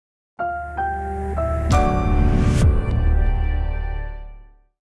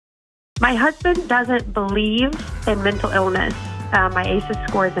My husband doesn't believe in mental illness. My ACEs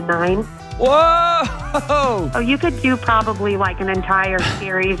score is a 9. Whoa! Oh, you could do probably like an entire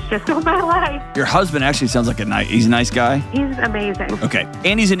series just on my life. Your husband actually sounds like he's a nice guy. He's amazing. Okay,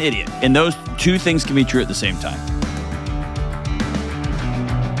 and he's an idiot. And those two things can be true at the same time.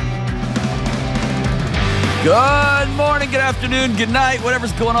 Good morning, good afternoon, good night,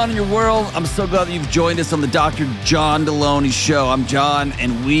 whatever's going on in your world. I'm so glad that you've joined us on the Dr. John Delony Show. I'm John,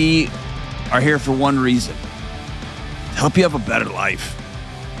 and we are here for one reason. To help you have a better life,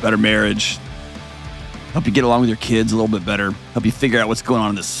 better marriage, help you get along with your kids a little bit better, help you figure out what's going on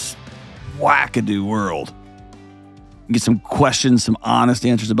in this wackadoo world. Get some questions, some honest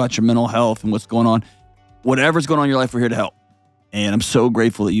answers about your mental health and what's going on. Whatever's going on in your life, we're here to help. And I'm so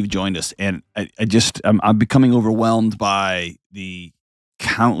grateful that you've joined us. And I'm becoming overwhelmed by the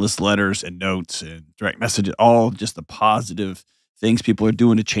countless letters and notes and direct messages, all just the positive things people are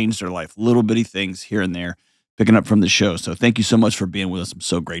doing to change their life, little bitty things here and there, picking up from the show. So thank you so much for being with us. I'm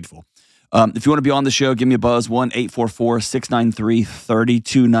so grateful. If you want to be on the show, give me a buzz,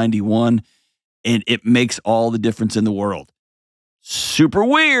 1-844-693-3291. And it makes all the difference in the world. Super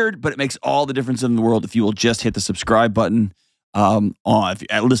weird, but it makes all the difference in the world if you will just hit the subscribe button. If you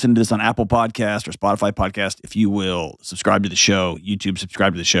listen to this on Apple Podcast or Spotify Podcast, if you will subscribe to the show, YouTube,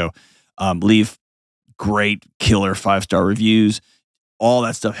 subscribe to the show, leave great killer 5-star reviews. All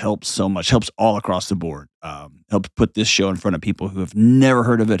that stuff helps so much, helps all across the board. Helps put this show in front of people who have never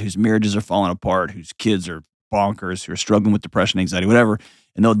heard of it, whose marriages are falling apart, whose kids are bonkers, who are struggling with depression, anxiety, whatever.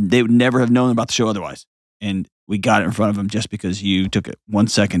 And they would never have known about the show otherwise. And we got it in front of them just because you took it 1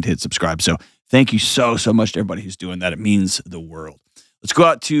 second to hit subscribe. So thank you so much to everybody who's doing that. It means the world. Let's go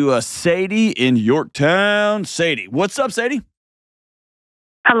out to Sadie in Yorktown. Sadie, what's up, Sadie?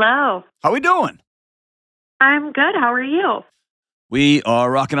 Hello. How we doing? I'm good. How are you? We are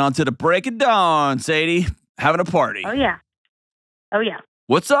rocking on to the break of dawn, Sadie. Having a party. Oh, yeah. Oh, yeah.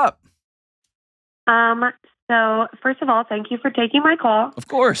 What's up? So first of all, thank you for taking my call. Of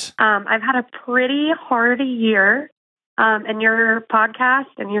course. I've had a pretty hard year. And your podcast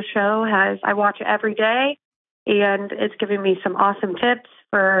and your show I watch it every day, and it's giving me some awesome tips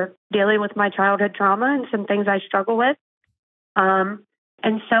for dealing with my childhood trauma and some things I struggle with. And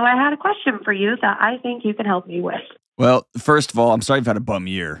so I had a question for you that I think you can help me with. Well, first of all, I'm sorry you've had a bum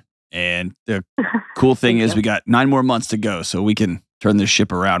year. And the cool thing is we got 9 more months to go, so we can turn this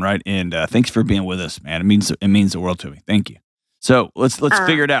ship around, right? And thanks for being with us, man. It means the world to me. Thank you. So let's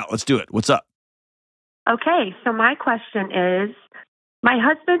figure it out. Let's do it. What's up? Okay, so my question is, my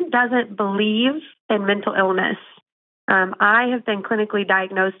husband doesn't believe in mental illness. I have been clinically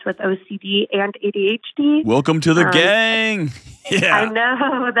diagnosed with OCD and ADHD. Welcome to the gang. Yeah. I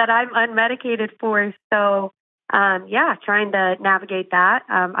know that I'm unmedicated for, so trying to navigate that.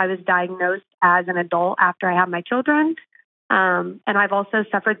 I was diagnosed as an adult after I had my children, and I've also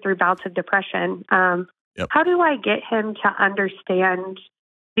suffered through bouts of depression. How do I get him to understand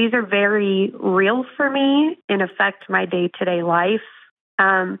these are very real for me and affect my day-to-day life?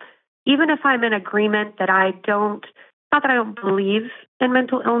 Even if I'm in agreement that not that I don't believe in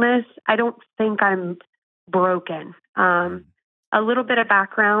mental illness, I don't think I'm broken. A little bit of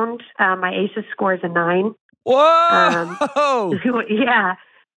background, my ACEs score is a 9. Whoa! Yeah.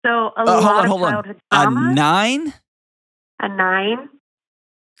 So a lot of childhood trauma. A 9? A 9.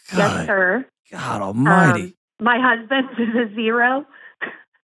 God, yes, sir. God almighty. My husband is a 0.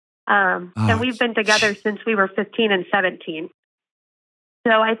 And we've been together since we were 15 and 17.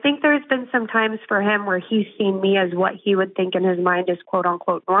 So I think there's been some times for him where he's seen me as what he would think in his mind is quote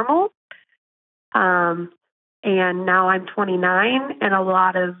unquote normal. And now I'm 29 and a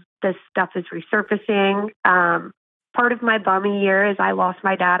lot of this stuff is resurfacing. Part of my bummy year is I lost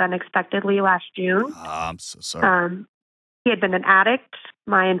my dad unexpectedly last June. I'm so sorry. He had been an addict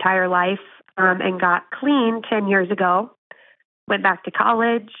my entire life and got clean 10 years ago. Went back to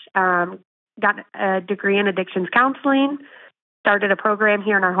college, got a degree in addictions counseling, started a program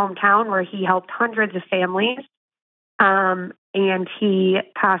here in our hometown where he helped hundreds of families. And he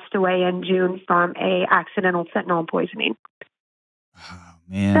passed away in June from a accidental fentanyl poisoning. Oh,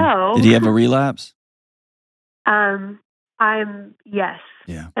 man. So, did he have a relapse? Yes.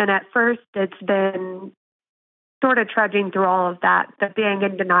 Yeah. And at first it's been sort of trudging through all of that, but being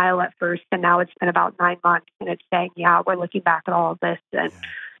in denial at first, and now it's been about 9 months, and it's saying, yeah, we're looking back at all of this, and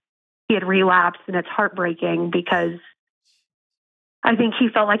he had relapsed, and it's heartbreaking because I think he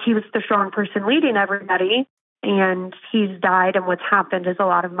felt like he was the strong person leading everybody, and he's died, and what's happened is a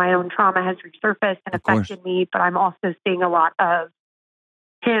lot of my own trauma has resurfaced and affected me, but I'm also seeing a lot of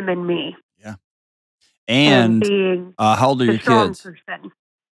him and me. Yeah. And being how old are your kids? Person.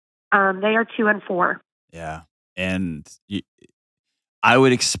 They are 2 and 4. Yeah. And I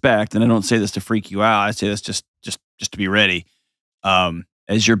would expect, and I don't say this to freak you out, I say this just to be ready.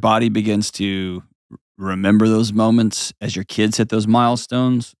 As your body begins to remember those moments, as your kids hit those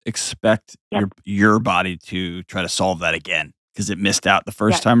milestones, expect your body to try to solve that again, because it missed out the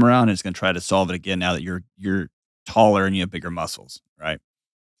first time around, and it's going to try to solve it again now that you're taller and you have bigger muscles, right?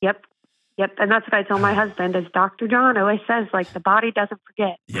 Yep. And that's what I tell my husband, is Dr. John always says, like, the body doesn't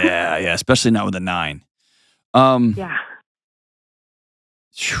forget. Yeah, especially not with a 9. Yeah.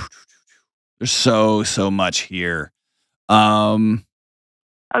 There's so much here.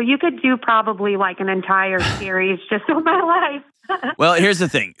 Oh, you could do probably like an entire series just on my life. Well, here's the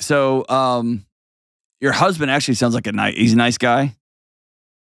thing. So, your husband actually sounds like he's a nice guy.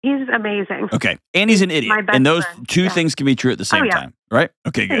 He's amazing. Okay. And he's an idiot. And those two things can be true at the same time, right?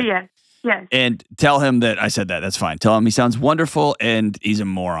 Okay, good. Yes. And tell him that I said that. That's fine. Tell him he sounds wonderful and he's a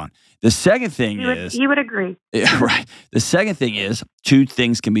moron. The second thing he would agree. Yeah, right. The second thing is 2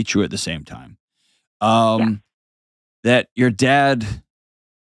 things can be true at the same time. That your dad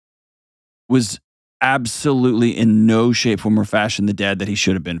was absolutely in no shape, form, or fashion the dad that he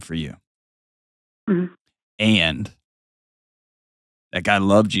should have been for you. Mm-hmm. And that guy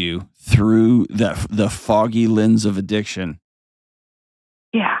loved you through the foggy lens of addiction.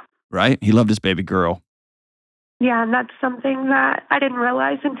 Yeah. Right? He loved his baby girl. Yeah, and that's something that I didn't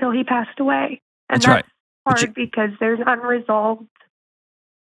realize until he passed away. And that's right. Hard because there's unresolved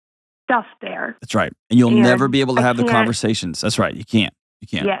stuff there. That's right. And you'll never be able to have the conversations. That's right. You can't.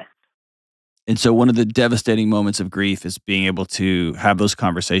 Yes. And so one of the devastating moments of grief is being able to have those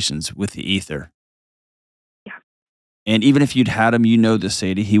conversations with the ether. Yeah. And even if you'd had him, this,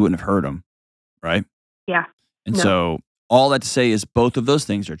 Sadie, he wouldn't have heard him. Right? Yeah. And so all that to say is both of those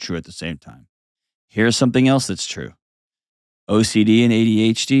things are true at the same time. Here's something else that's true. OCD and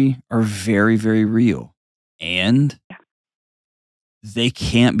ADHD are very, very real. And they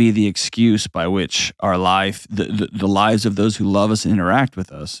can't be the excuse by which our life, the lives of those who love us and interact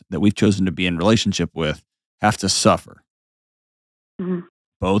with us, that we've chosen to be in relationship with, have to suffer. Mm-hmm.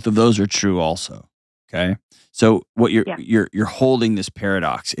 Both of those are true also. Okay? So what you're holding this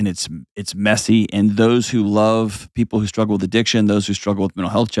paradox, and it's messy, and those who love people who struggle with addiction, those who struggle with mental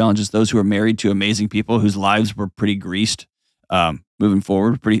health challenges, those who are married to amazing people whose lives were pretty greased, moving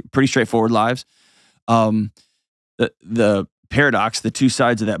forward, pretty straightforward lives. The paradox, the 2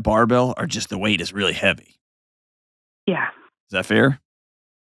 sides of that barbell are just the weight is really heavy. Yeah. Is that fair?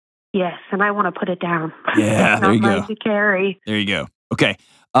 Yes, and I want to put it down. Yeah, there you go. To carry. There you go. Okay.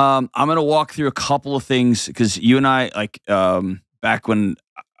 I'm going to walk through a couple of things because you and I, back when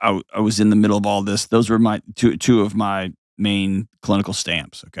I was in the middle of all this, those were my two of my main clinical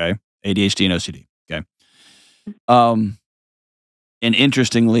stamps, okay? ADHD and OCD, okay? And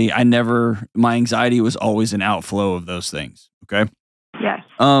interestingly, my anxiety was always an outflow of those things, okay? Yes.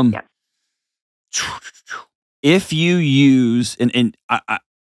 If you use, and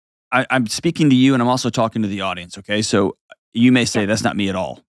I'm speaking to you and I'm also talking to the audience, okay? So you may say that's not me at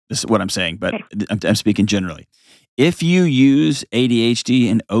all. This is what I'm saying, but I'm speaking generally. If you use ADHD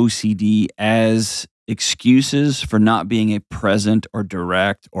and OCD as excuses for not being a present or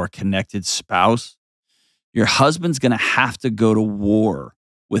direct or connected spouse, your husband's going to have to go to war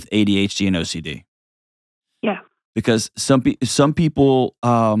with ADHD and OCD. Yeah. Because some people,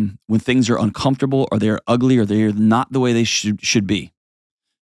 when things are uncomfortable or they're ugly or they're not the way they should be,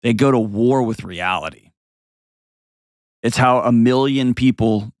 they go to war with reality. It's how 1 million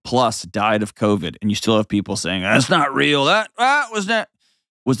people plus died of COVID, and you still have people saying, that's not real. That was not.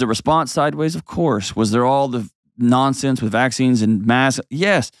 Was the response sideways? Of course. Was there all the nonsense with vaccines and masks?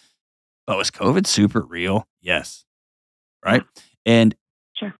 Yes. But was COVID super real? Yes. Right? And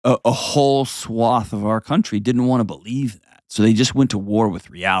sure. a whole swath of our country didn't want to believe that. So they just went to war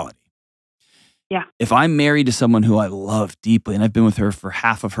with reality. Yeah. If I'm married to someone who I love deeply, and I've been with her for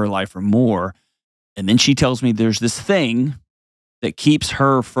half of her life or more, and then she tells me there's this thing that keeps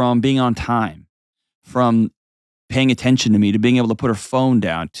her from being on time, from paying attention to me, to being able to put her phone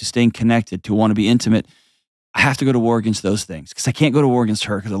down, to staying connected, to want to be intimate, I have to go to war against those things because I can't go to war against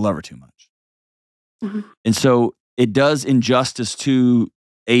her because I love her too much. Mm-hmm. And so it does injustice to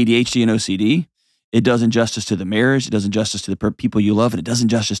ADHD and OCD. It does injustice to the marriage. It does injustice to the people you love. And it does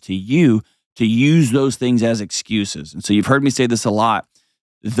injustice to you to use those things as excuses. And so you've heard me say this a lot.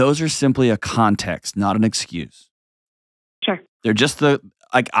 Those are simply a context, not an excuse. Sure. They're just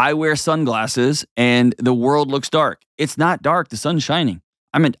I wear sunglasses and the world looks dark. It's not dark. The sun's shining.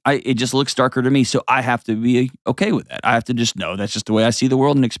 It just looks darker to me. So I have to be okay with that. I have to just know that's just the way I see the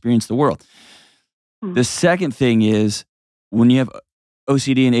world and experience the world. Mm-hmm. The second thing is when you have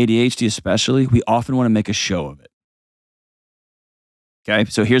OCD and ADHD especially, we often want to make a show of it. Okay,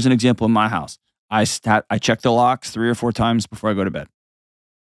 so here's an example in my house. I check the locks 3 or 4 times before I go to bed.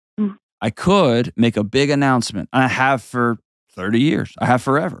 Mm. I could make a big announcement. I have for 30 years. I have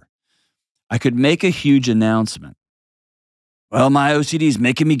forever. I could make a huge announcement. Well, my OCD is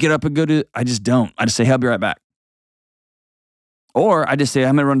making me get up and go to, I just don't. I just say, hey, I'll be right back. Or I just say,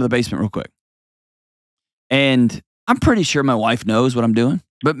 I'm going to run to the basement real quick. And I'm pretty sure my wife knows what I'm doing,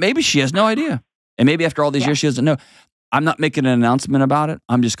 but maybe she has no idea. And maybe after all these years, she doesn't know. I'm not making an announcement about it.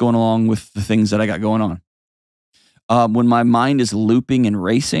 I'm just going along with the things that I got going on. When my mind is looping and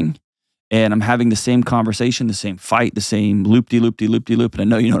racing and I'm having the same conversation, the same fight, the same loop-de-loop-de-loop-de-loop, and I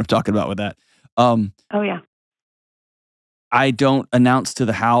know you know what I'm talking about with that. Oh, yeah. I don't announce to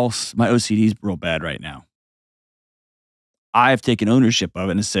the house, my OCD is real bad right now. I've taken ownership of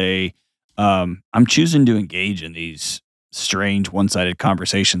it and say, I'm choosing to engage in these strange one-sided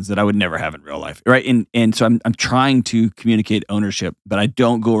conversations that I would never have in real life, right? And so I'm trying to communicate ownership, but I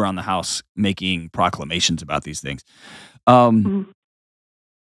don't go around the house making proclamations about these things.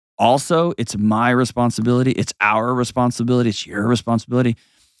 Also, it's my responsibility. It's our responsibility. It's your responsibility.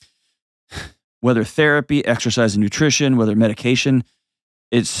 Whether therapy, exercise and nutrition, whether medication,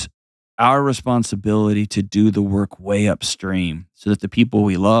 it's our responsibility to do the work way upstream so that the people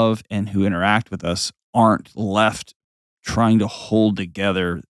we love and who interact with us aren't left trying to hold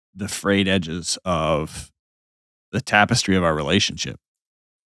together the frayed edges of the tapestry of our relationship.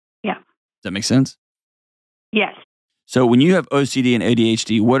 Yeah. Does that make sense? Yes. So when you have OCD and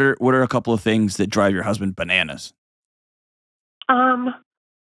ADHD, what are a couple of things that drive your husband bananas?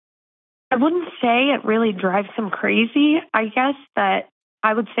 I wouldn't say it really drives him crazy. I guess that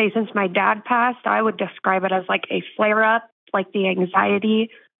I would say since my dad passed, I would describe it as like a flare-up, like the anxiety.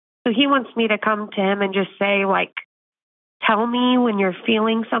 So he wants me to come to him and just say, like, tell me when you're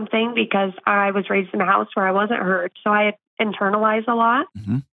feeling something, because I was raised in a house where I wasn't heard. So I internalize a lot.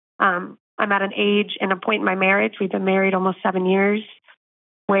 Mm-hmm. I'm at an age and a point in my marriage. We've been married almost 7 years,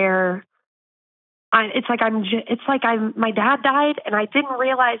 where it's like my dad died and I didn't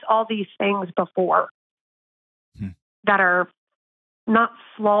realize all these things before that are not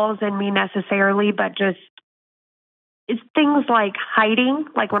flaws in me necessarily, but just it's things like hiding.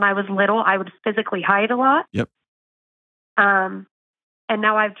 Like when I was little, I would physically hide a lot. Yep. And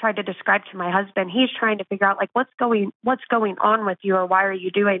now I've tried to describe to my husband, he's trying to figure out like, what's going on with you, or why are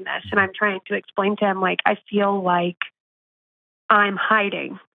you doing this? And I'm trying to explain to him, like, I feel like I'm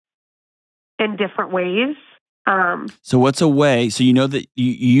hiding in different ways. So what's a way, so you know that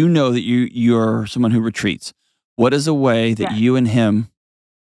you're someone who retreats. What is a way that you and him,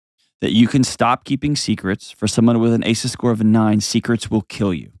 that you can stop keeping secrets? For someone with an ACEs score of a 9, secrets will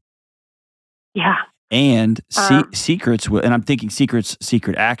kill you. Yeah. And secrets will, and I'm thinking secrets,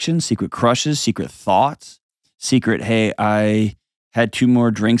 secret actions, secret crushes, secret thoughts, secret, hey, I had 2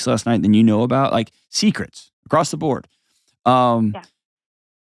 more drinks last night than you know about, like secrets across the board.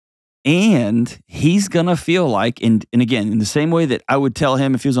 And he's going to feel like, and again, in the same way that I would tell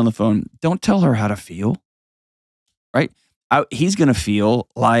him if he was on the phone, don't tell her how to feel, right? He's going to feel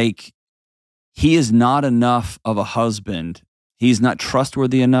like he is not enough of a husband. He's not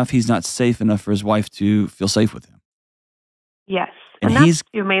trustworthy enough. He's not safe enough for his wife to feel safe with him. Yes. And that's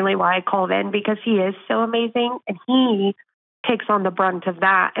mainly why I called in, because he is so amazing and he takes on the brunt of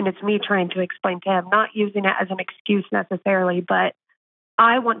that. And it's me trying to explain to him, not using it as an excuse necessarily, but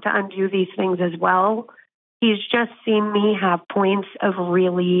I want to undo these things as well. He's just seen me have points of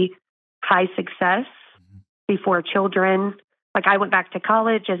really high success before children. Like I went back to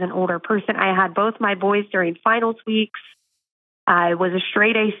college as an older person. I had both my boys during finals weeks. I was a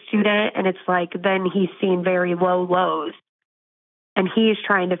straight A student, and it's like then he's seen very low lows, and he's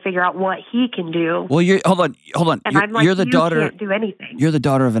trying to figure out what he can do. Well, hold on. And I'm like, you're the daughter. Can't do anything. You're the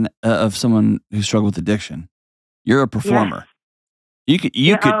daughter of someone who struggled with addiction. You're a performer. Yes. You could,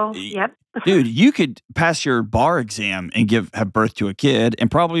 yep. Dude. You could pass your bar exam and have birth to a kid, and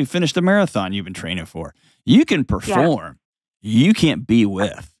probably finish the marathon you've been training for. You can perform. Yeah. You can't be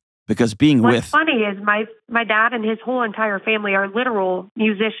with. Because what's funny is my dad and his whole entire family are literal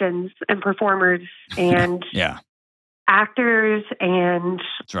musicians and performers and actors, and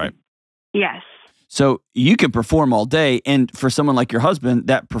that's right. Yes. So you can perform all day, and for someone like your husband,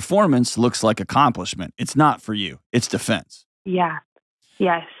 that performance looks like accomplishment. It's not for you. It's defense. Yeah.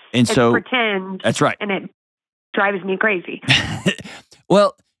 Yes. And it's so pretend. That's right. And it drives me crazy.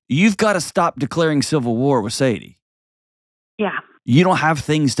 Well, you've got to stop declaring civil war with Sadie. Yeah. You don't have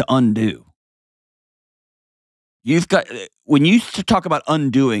things to undo. When you talk about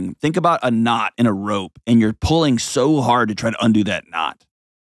undoing, think about a knot in a rope and you're pulling so hard to try to undo that knot.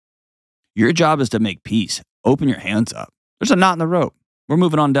 Your job is to make peace. Open your hands up. There's a knot in the rope. We're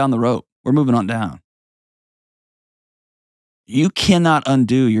moving on down the rope. We're moving on down. You cannot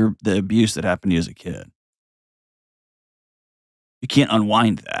undo the abuse that happened to you as a kid. You can't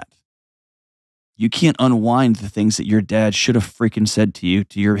unwind that. You can't unwind the things that your dad should have freaking said to you,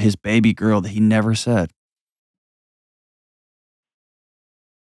 to his baby girl, that he never said.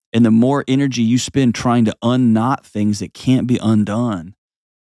 And the more energy you spend trying to unknot things that can't be undone,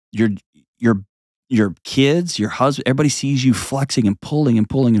 your kids, your husband, everybody sees you flexing and pulling and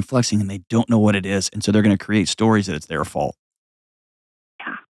pulling and flexing, and they don't know what it is. And so they're going to create stories that it's their fault.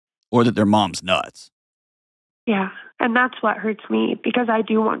 Yeah. Or that their mom's nuts. Yeah. And that's what hurts me, because I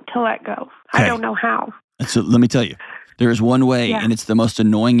do want to let go. Okay. I don't know how. And so let me tell you, there is one way, and it's the most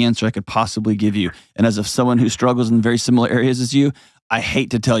annoying answer I could possibly give you. And as of someone who struggles in very similar areas as you, I hate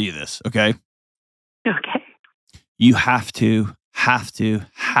to tell you this, okay? Okay. You have to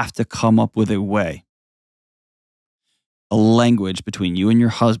come up with a way, a language between you and your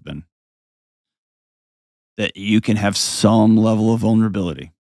husband that you can have some level of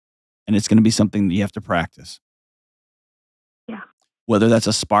vulnerability. And it's going to be something that you have to practice. Yeah. Whether that's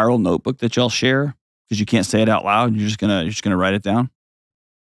a spiral notebook that y'all share because you can't say it out loud, you're just gonna write it down.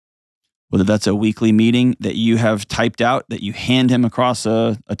 Whether that's a weekly meeting that you have typed out that you hand him across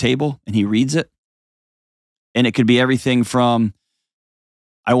a table and he reads it. And it could be everything from,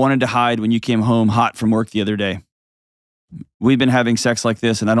 I wanted to hide when you came home hot from work the other day. We've been having sex like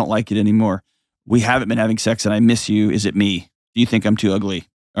this and I don't like it anymore. We haven't been having sex and I miss you. Is it me? Do you think I'm too ugly?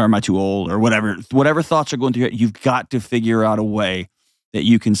 Or am I too old? Or whatever thoughts are going through your head, you've got to figure out a way that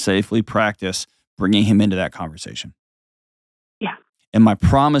you can safely practice bringing him into that conversation. Yeah. And my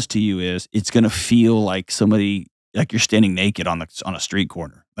promise to you is it's going to feel like you're standing naked on a street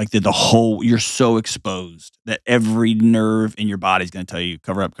corner. Like you're so exposed that every nerve in your body is going to tell you,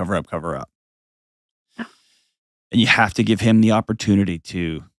 cover up, cover up, cover up. Yeah. And you have to give him the opportunity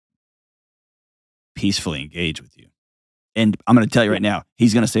to peacefully engage with you. And I'm going to tell you right now,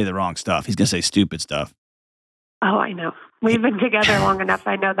 he's going to say the wrong stuff. He's going to say stupid stuff. Oh, I know. We've been together long enough.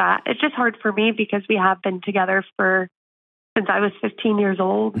 I know that. It's just hard for me because we have been together since I was 15 years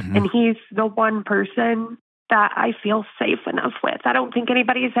old. Mm-hmm. And he's the one person that I feel safe enough with. I don't think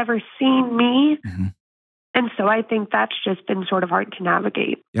anybody's ever seen me. Mm-hmm. And so I think that's just been sort of hard to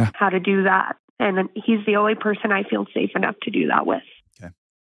navigate how to do that. And he's the only person I feel safe enough to do that with. Okay.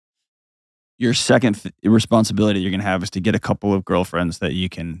 Your second responsibility you're going to have is to get a couple of girlfriends that you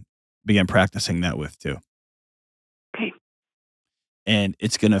can begin practicing that with too. Okay. And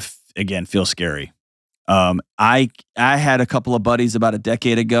it's going to, again, feel scary. I had a couple of buddies about a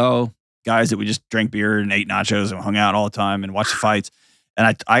decade ago, guys that we just drank beer and ate nachos and hung out all the time and watched fights.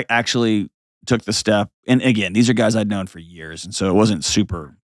 And I actually took the step. And again, these are guys I'd known for years. And so it wasn't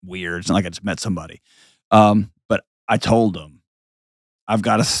super weird. It's not like I just met somebody. But I told them, I've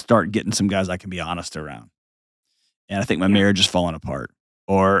got to start getting some guys I can be honest around. And I think my marriage is falling apart.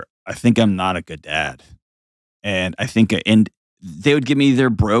 Or I think I'm not a good dad. And I think, and they would give me their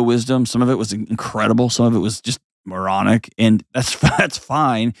bro wisdom. Some of it was incredible. Some of it was just moronic. And that's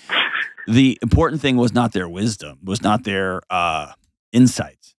fine. The important thing was not their wisdom, was not their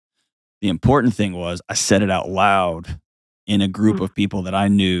insights. The important thing was I said it out loud in a group of people that I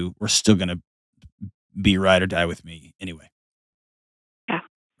knew were still going to be ride or die with me anyway. Yeah.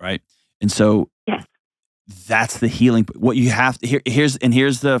 Right. And so that's the healing. What you have to here's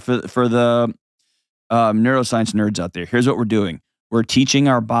the for the neuroscience nerds out there. Here's what we're doing. We're teaching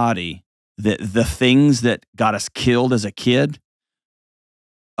our body that the things that got us killed as a kid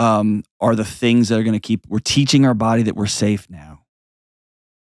are the things that are going to keep. We're teaching our body that we're safe now.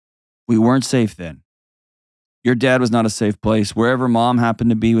 We weren't safe then. Your dad was not a safe place. Wherever mom happened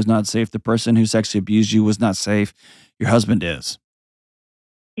to be was not safe. The person who sexually abused you was not safe. Your husband is.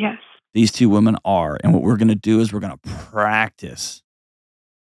 Yes. These two women are. And what we're going to do is we're going to practice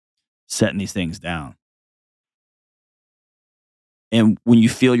setting these things down. And when you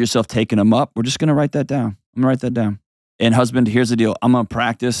feel yourself taking them up, we're just going to write that down. I'm going to write that down. And husband, here's the deal. I'm going to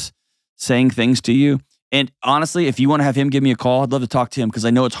practice saying things to you. And honestly, if you want to have him give me a call, I'd love to talk to him because I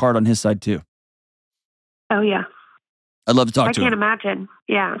know it's hard on his side too. Oh, yeah. I'd love to talk to him. I can't imagine.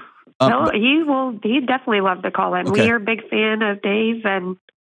 Yeah. He'd definitely love to call in. Okay. We are a big fan of Dave and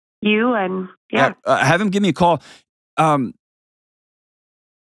you and have him give me a call.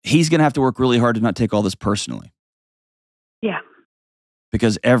 He's going to have to work really hard to not take all this personally. Yeah.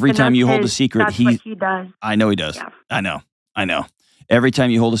 Because every time you hold a secret, what he does. I know he does. Yeah. I know. Every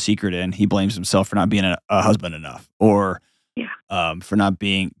time you hold a secret in, he blames himself for not being a husband enough, or for not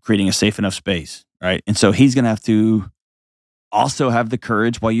creating a safe enough space, right? And so he's going to have to also have the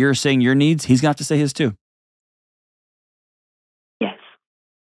courage, while you're saying your needs, he's going to have to say his too. Yes.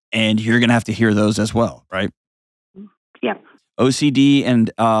 And you're going to have to hear those as well, right? Yeah. OCD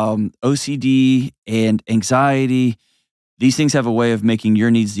and anxiety, these things have a way of making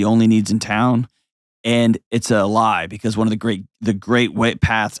your needs the only needs in town. And it's a lie, because one of the great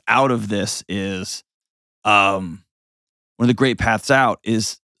paths out of this is, one of the great paths out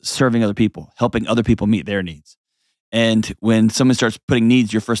is serving other people, helping other people meet their needs. And when someone starts putting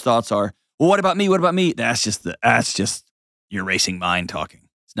needs, your first thoughts are, well, what about me? What about me? That's just your racing mind talking.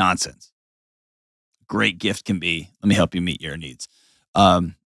 It's nonsense. Great gift can be, let me help you meet your needs.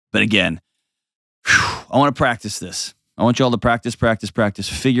 But again, I want to practice this. I want you all to practice,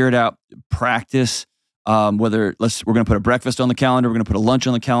 figure it out, practice. We're going to put a breakfast on the calendar. We're going to put a lunch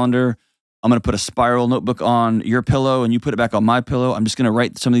on the calendar. I'm going to put a spiral notebook on your pillow and you put it back on my pillow. I'm just going to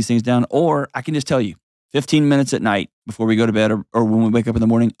write some of these things down, or I can just tell you 15 minutes at night before we go to bed, or when we wake up in the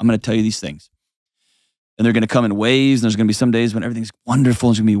morning, I'm going to tell you these things. And they're going to come in waves. And there's going to be some days when everything's wonderful.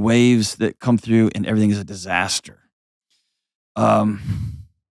 There's going to be waves that come through and everything is a disaster. But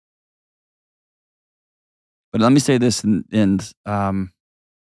let me say this, and I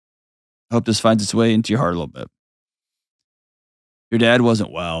hope this finds its way into your heart a little bit. Your dad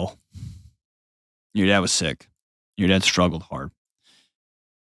wasn't well. Your dad was sick. Your dad struggled hard.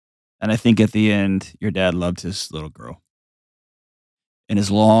 And I think at the end, your dad loved his little girl. And as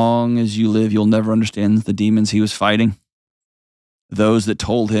long as you live, you'll never understand the demons he was fighting. Those that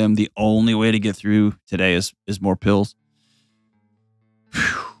told him the only way to get through today is more pills.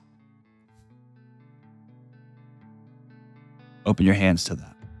 Whew. Open your hands to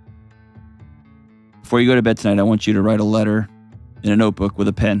that. Before you go to bed tonight, I want you to write a letter in a notebook with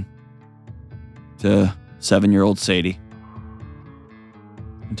a pen to 7-year-old Sadie.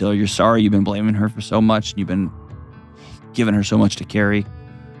 And tell her you're sorry you've been blaming her for so much, and you've been giving her so much to carry,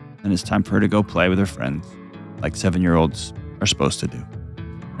 and it's time for her to go play with her friends like 7-year-olds are supposed to do.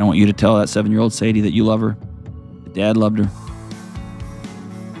 And I want you to tell that 7-year-old Sadie that you love her, that Dad loved her.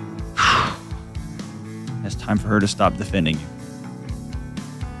 It's time for her to stop defending you.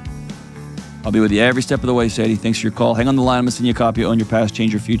 I'll be with you every step of the way, Sadie. Thanks for your call. Hang on the line. I'm going to send you a copy of Own Your Past,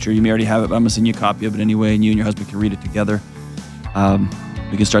 Change Your Future. You may already have it, but I'm going to send you a copy of it anyway, and you and your husband can read it together.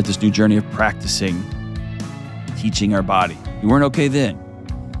 We can start this new journey of practicing teaching our body. You weren't okay then.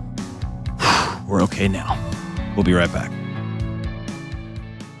 We're okay now. We'll be right back.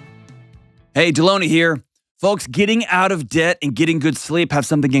 Hey, Delony here. Folks, getting out of debt and getting good sleep have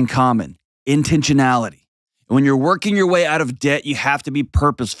something in common: intentionality. And when you're working your way out of debt, you have to be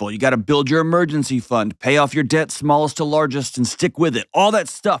purposeful. You got to build your emergency fund, pay off your debt, smallest to largest, and stick with it. All that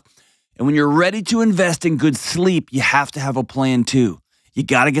stuff. And when you're ready to invest in good sleep, you have to have a plan too. You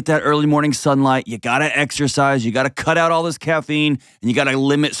got to get that early morning sunlight. You got to exercise. You got to cut out all this caffeine, and you got to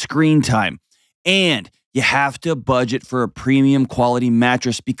limit screen time. And you have to budget for a premium quality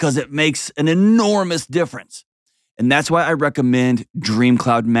mattress, because it makes an enormous difference. And that's why I recommend Dream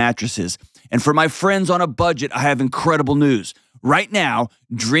Cloud mattresses. And for my friends on a budget, I have incredible news. Right now,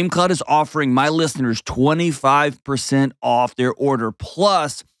 Dream Cloud is offering my listeners 25% off their order,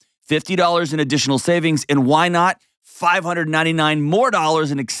 plus $50 in additional savings. And why not $599 more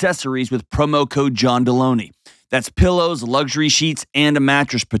in accessories with promo code John Delony. That's pillows, luxury sheets, and a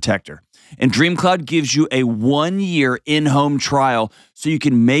mattress protector. And Dream Cloud gives you a 1-year in-home trial so you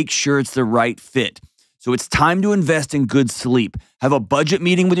can make sure it's the right fit. So it's time to invest in good sleep. Have a budget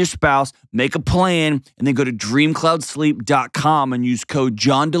meeting with your spouse, make a plan, and then go to dreamcloudsleep.com and use code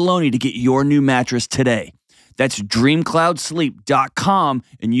John Delony to get your new mattress today. That's dreamcloudsleep.com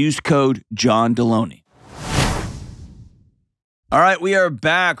and use code John Delony. All right, we are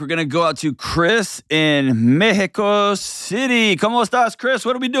back. We're going to go out to Chris in Mexico City. ¿Cómo estás, Chris?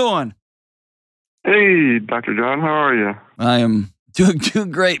 What are we doing? Hey, Dr. John, how are you? I am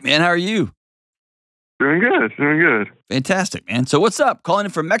doing great, man. How are you? Doing good. Fantastic, man. So what's up? Calling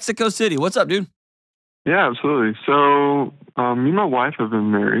in from Mexico City. What's up, dude? Yeah, absolutely. So me and my wife have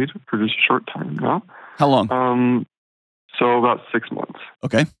been married for just a short time now. How long? So about 6 months.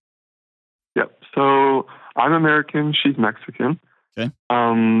 Okay. Yep. So I'm American. She's Mexican. Okay.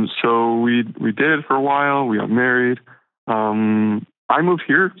 So we dated for a while. We got married. I moved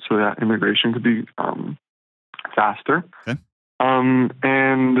here so that immigration could be faster. Okay. And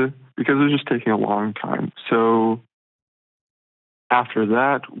because it was just taking a long time. So after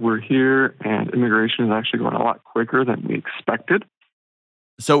that, we're here, and immigration is actually going a lot quicker than we expected.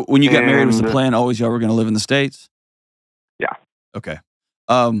 So when you got married, was the plan always y'all were going to live in the States? Yeah. Okay.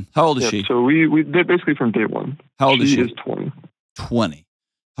 How old is she? So we did basically from day one. How old is she? She is 20. 20.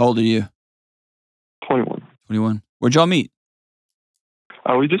 How old are you? 21. 21. Where'd y'all meet?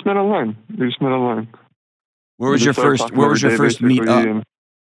 We just met online. Where was your first meet up?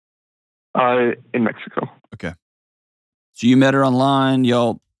 In Mexico. Okay. So you met her online.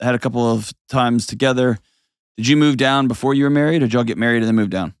 Y'all had a couple of times together. Did you move down before you were married, or did y'all get married and then move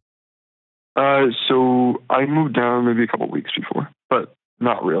down? So I moved down maybe a couple of weeks before, but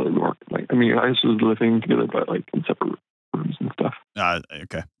not really. I just was living together, but like in separate rooms and stuff.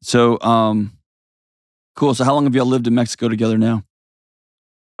 Okay. So, cool. So how long have y'all lived in Mexico together now?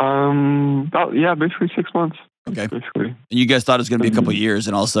 Basically 6 months. Okay. Basically. And you guys thought it was going to be a couple of years,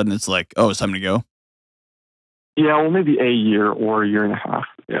 and all of a sudden it's like, oh, it's time to go? Yeah, well, maybe a year or a year and a half.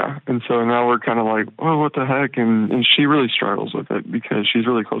 Yeah. And so now we're kind of like, oh, what the heck? And she really struggles with it because she's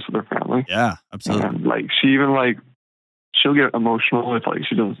really close with her family. Yeah, absolutely. And like, she even she'll get emotional if like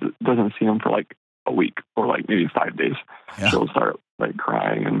she doesn't see them for like a week or like maybe 5 days. Yeah. She'll start like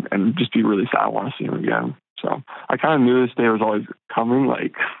crying and just be really sad. I want to see him again. So I kind of knew this day was always coming.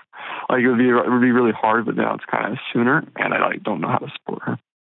 Like it would be really hard, but now it's kind of sooner, and I don't know how to support her.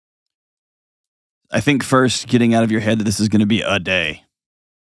 I think first getting out of your head that this is going to be a day.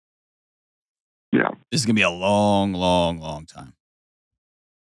 Yeah. This is going to be a long, long, long time.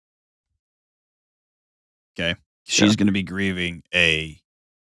 Okay. She's going to be grieving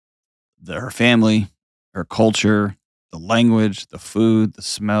her family, her culture, the language, the food, the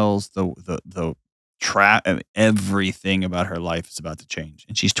smells, everything about her life is about to change.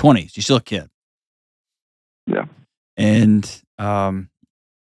 And she's 20. She's still a kid. Yeah. And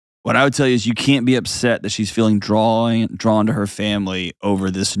what I would tell you is you can't be upset that she's feeling drawn to her family over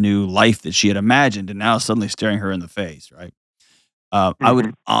this new life that she had imagined and now suddenly staring her in the face, right? I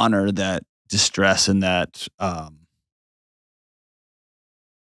would honor that distress and that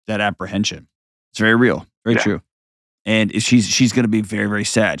apprehension. It's very real, very true. And she's going to be very, very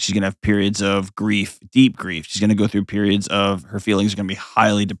sad. She's going to have periods of grief, deep grief. She's going to go through periods of her feelings are going to be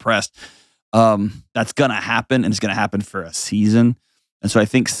highly depressed. That's going to happen, and it's going to happen for a season. And so I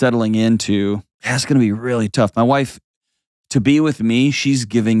think settling into that's going to be really tough. My wife, to be with me, she's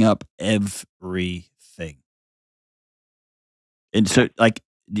giving up everything. And so, like,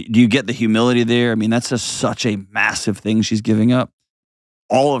 do you get the humility there? I mean, that's just such a massive thing she's giving up.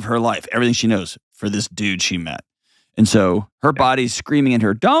 All of her life, everything she knows for this dude she met. And so her body's screaming at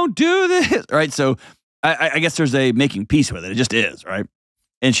her, don't do this, right? So I guess there's a making peace with it. It just is, right?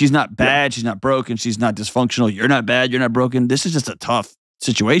 And she's not bad. She's not broken. She's not dysfunctional. You're not bad. You're not broken. This is just a tough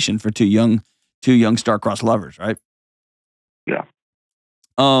situation for two young star-crossed lovers, right? Yeah.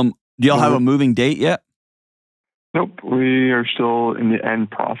 Do y'all have a moving date yet? Nope. We are still in the end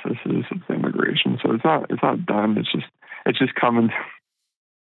processes of the immigration. So it's not done. It's just coming.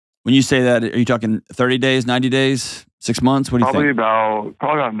 When you say that, are you talking 30 days, 90 days, 6 months? What do you think?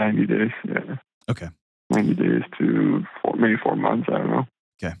 Probably about 90 days. Yeah. Okay. 90 days to maybe 4 months. I don't know.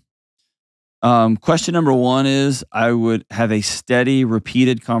 Okay. Question number one is I would have a steady,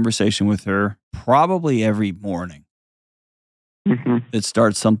 repeated conversation with her probably every morning. It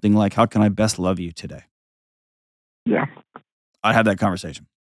starts something like, how can I best love you today? Yeah. I have that conversation.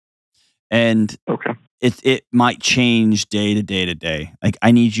 And okay. It might change day to day to day. Like, I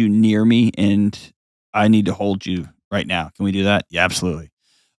need you near me and I need to hold you right now. Can we do that? Yeah, absolutely.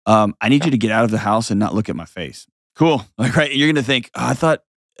 I need you to get out of the house and not look at my face. Cool. Like, right. You're going to think, I thought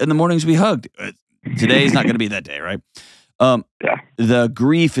in the mornings we hugged. Today's not going to be that day, right? The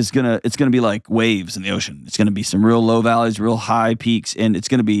grief is it's going to be like waves in the ocean. It's going to be some real low valleys, real high peaks, and it's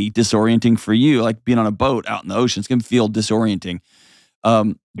going to be disorienting for you, like being on a boat out in the ocean. It's going to feel disorienting.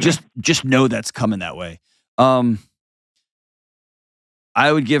 Just know that's coming that way. I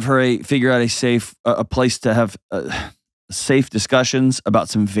would give her figure out a place to have safe discussions about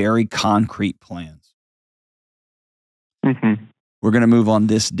some very concrete plans. We're going to move on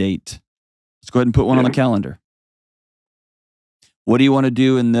this date. Let's go ahead and put one on the calendar. What do you want to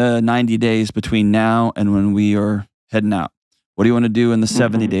do in the 90 days between now and when we are heading out? What do you want to do in the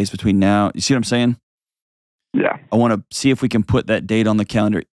 70 days between now? You see what I'm saying? Yeah. I want to see if we can put that date on the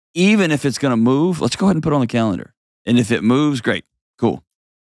calendar. Even if it's going to move, let's go ahead and put it on the calendar. And if it moves, great. Cool.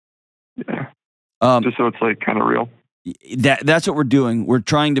 Yeah. Just so it's like kind of real. That's what we're doing. We're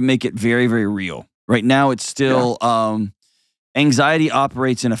trying to make it very, very real. Right now, it's still anxiety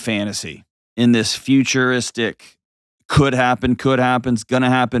operates in a fantasy, in this futuristic could happen, it's going to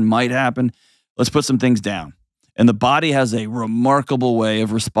happen, might happen. Let's put some things down. And the body has a remarkable way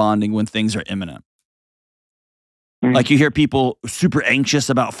of responding when things are imminent. Like you hear people super anxious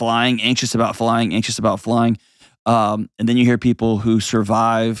about flying. And then you hear people who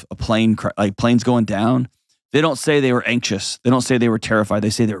survive a plane, like planes going down. They don't say they were anxious. They don't say they were terrified. They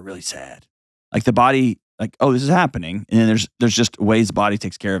say they were really sad. Like the body, like, oh, this is happening. And then there's just ways the body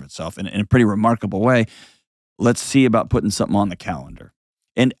takes care of itself in a pretty remarkable way. Let's see about putting something on the calendar.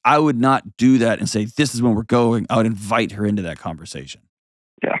 And I would not do that and say, this is when we're going. I would invite her into that conversation.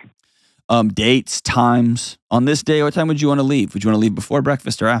 Yeah. Dates, times. On this day, what time would you want to leave? Would you want to leave before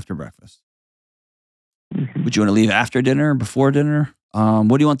breakfast or after breakfast? Mm-hmm. Would you want to leave after dinner, before dinner?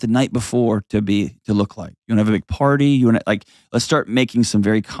 What do you want the night before to look like? You want to have a big party? You want to, let's start making some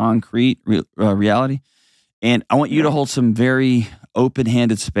very concrete reality. And I want you to hold some very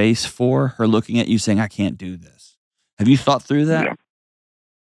open-handed space for her looking at you saying, I can't do this. Have you thought through that? Yeah.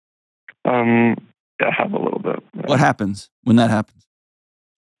 Yeah, I have a little bit. Yeah. What happens when that happens?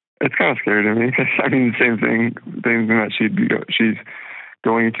 It's kind of scary to me. I mean, same thing that she's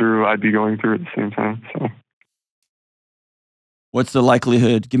going through, I'd be going through at the same time. So, what's the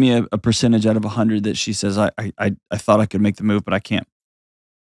likelihood? Give me a percentage out of 100 that she says, I thought I could make the move, but I can't.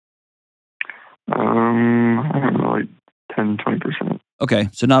 I don't know, like 10, 20%. Okay,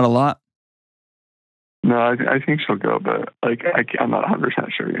 so not a lot. No, I think she'll go, but I'm not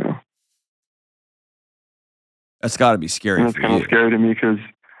 100% sure. That's got to be scary. And it's kind of scary to me because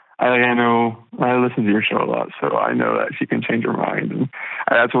I know I listen to your show a lot, so I know that she can change her mind, and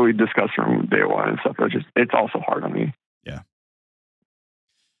that's what we discussed from day one and stuff. It's also hard on me. Yeah.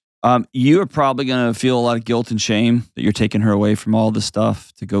 You are probably going to feel a lot of guilt and shame that you're taking her away from all this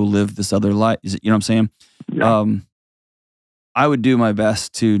stuff to go live this other life. You know what I'm saying? Yeah. I would do my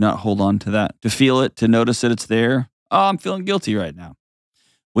best to not hold on to that, to feel it, to notice that it's there. Oh, I'm feeling guilty right now.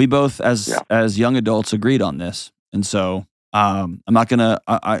 We both, as young adults, agreed on this, and so I'm not gonna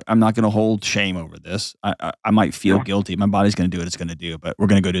hold shame over this. I might feel guilty. My body's gonna do what it's gonna do, but we're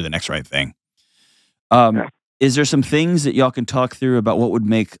gonna go do the next right thing. Is there some things that y'all can talk through about what would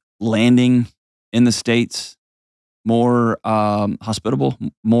make landing in the States more hospitable,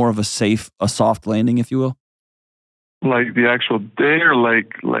 more of a soft landing, if you will? Like the actual day, or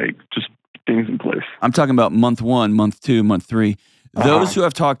like just things in place? I'm talking about month 1, month 2, month 3. Those who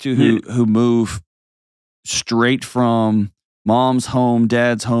I've talked to who move straight from mom's home,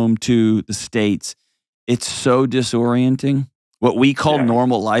 dad's home to the States, it's so disorienting. What we call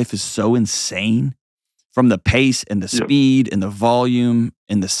normal life is so insane. From the pace and the speed and the volume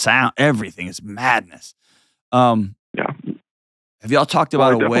and the sound, everything is madness. Have y'all talked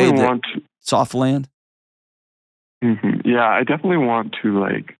about a way that soft land? Mm-hmm. Yeah, I definitely want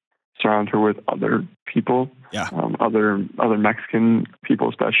to surround her with other people. Yeah. Other Mexican people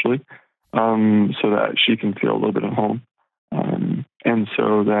especially, so that she can feel a little bit at home, and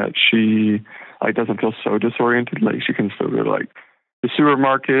so that she doesn't feel so disoriented. Like she can still go to the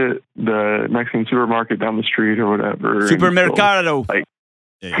supermarket, the Mexican supermarket down the street or whatever. Supermercado.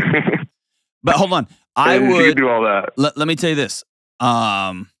 But hold on, I would do all that. Let me tell you this.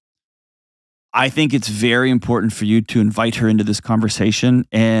 I think it's very important for you to invite her into this conversation,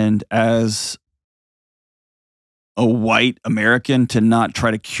 and as a white American, to not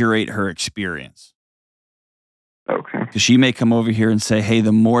try to curate her experience. Okay. Because she may come over here and say, hey,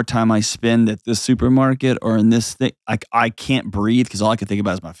 the more time I spend at this supermarket or in this thing, I can't breathe because all I can think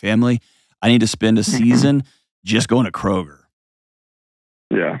about is my family. I need to spend a season just going to Kroger.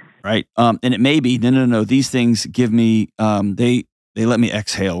 Yeah. Right? And it may be, no. These things give me, they let me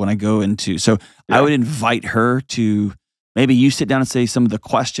exhale when I go into. So I would invite her to, maybe you sit down and say some of the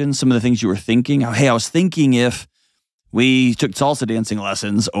questions, some of the things you were thinking. Hey, I was thinking if we took salsa dancing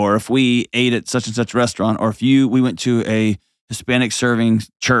lessons, or if we ate at such and such restaurant, or if we went to a Hispanic serving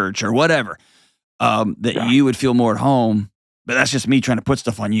church or whatever, that you would feel more at home. But that's just me trying to put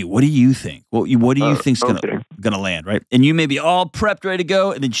stuff on you. What do you think? What do you think's gonna land, right? And you may be all prepped, ready to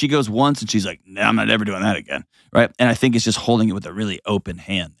go, and then she goes once, and she's like, "No, I'm not ever doing that again," right? And I think it's just holding it with a really open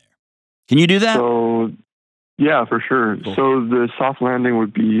hand there. Can you do that? So, yeah, for sure. Cool. So the soft landing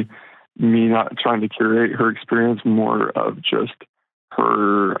would be me not trying to curate her experience, more of just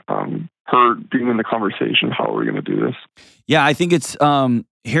her being in the conversation. How are we going to do this? Yeah, I think it's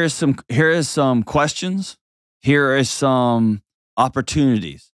here is some questions. Here are some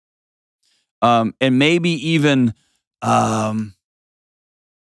opportunities, and maybe even asking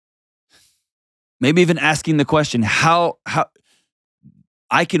the question, how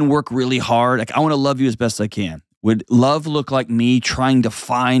I can work really hard. I want to love you as best I can. Would love look like me trying to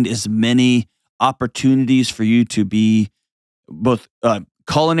find as many opportunities for you to be both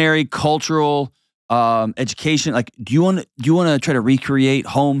culinary, cultural, education? Do you want to try to recreate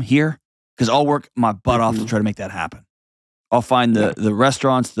home here? Because I'll work my butt off to try to make that happen. I'll find the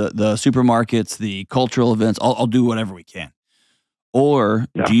restaurants, the supermarkets, the cultural events. I'll do whatever we can. Or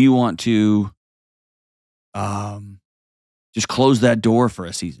do you want to just close that door for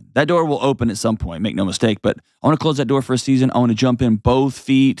a season? That door will open at some point, make no mistake. But I want to close that door for a season. I want to jump in both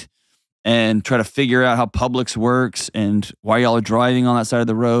feet and try to figure out how Publix works and why y'all are driving on that side of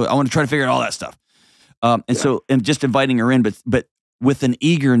the road. I want to try to figure out all that stuff. And just inviting her in, but with an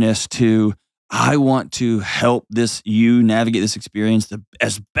eagerness to, I want to help you navigate this experience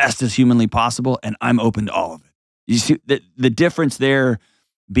as best as humanly possible, and I'm open to all of it. You see the difference there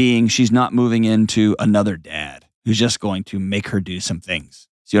being she's not moving into another dad who's just going to make her do some things.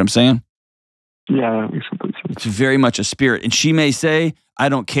 See what I'm saying? Yeah, that makes complete sense. It's very much a spirit. And she may say, I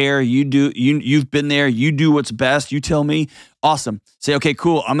don't care. You've been there. You do what's best. You tell me. Awesome. Say, okay,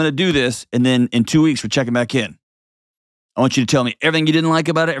 cool. I'm going to do this. And then in 2 weeks, we're checking back in. I want you to tell me everything you didn't like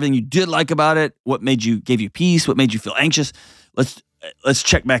about it, everything you did like about it, what gave you peace, what made you feel anxious. Let's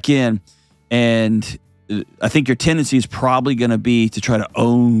check back in. And I think your tendency is probably going to be to try to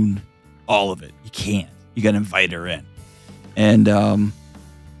own all of it. You can't. You got to invite her in. And,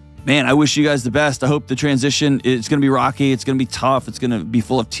 man, I wish you guys the best. I hope the transition, it's going to be rocky. It's going to be tough. It's going to be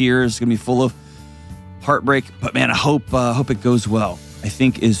full of tears. It's going to be full of heartbreak. But, man, I hope it goes well. I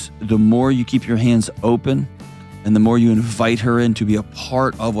think is the more you keep your hands open and the more you invite her in to be a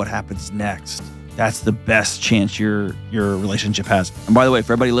part of what happens next, that's the best chance your relationship has. And by the way,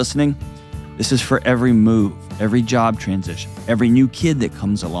 for everybody listening, this is for every move, every job transition, every new kid that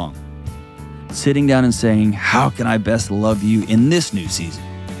comes along. Sitting down and saying, how can I best love you in this new season?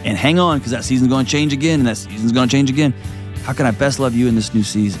 And hang on, because that season's going to change again, and that season's going to change again. How can I best love you in this new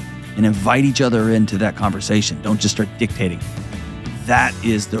season? And invite each other into that conversation. Don't just start dictating. That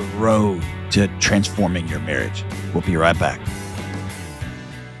is the road to transforming your marriage. We'll be right back.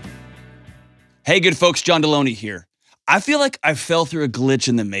 Hey, good folks, John Delony here. I feel like I fell through a glitch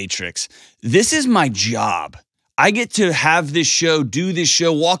in the matrix. This is my job. I get to have this show, do this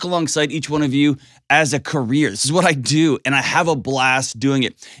show, walk alongside each one of you as a career. This is what I do, and I have a blast doing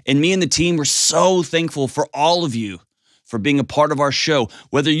it. And me and the team, we're so thankful for all of you for being a part of our show.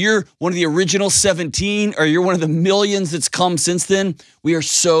 Whether you're one of the original 17 or you're one of the millions that's come since then, we are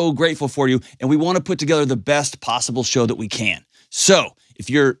so grateful for you, and we want to put together the best possible show that we can. So if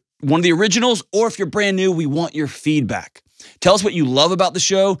you're one of the originals or if you're brand new, we want your feedback. Tell us what you love about the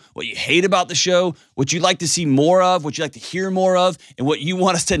show, what you hate about the show, what you'd like to see more of, what you'd like to hear more of, and what you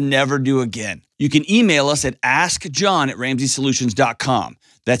want us to never do again. You can email us at askjohn@ramseysolutions.com.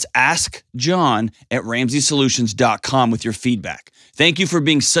 That's askjohn@ramseysolutions.com with your feedback. Thank you for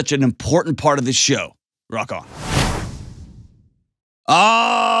being such an important part of this show. Rock on.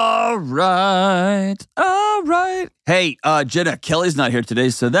 All right. Hey, Jenna, Kelly's not here today,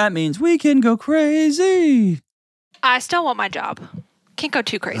 so that means we can go crazy. I still want my job. Can't go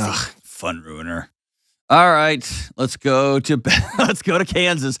too crazy. Ugh, fun ruiner. All right, let's go to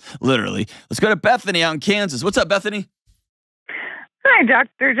Kansas. Literally, let's go to Bethany out in Kansas. What's up, Bethany? Hi,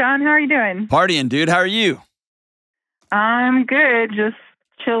 Dr. John. How are you doing? Partying, dude. How are you? I'm good. Just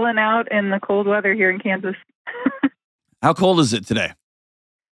chilling out in the cold weather here in Kansas. How cold is it today?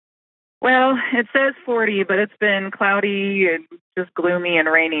 Well, it says 40, but it's been cloudy and just gloomy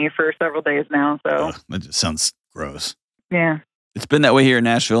and rainy for several days now. So that just sounds gross. Yeah. It's been that way here in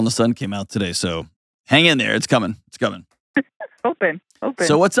Nashville, and the sun came out today. So hang in there. It's coming. Open.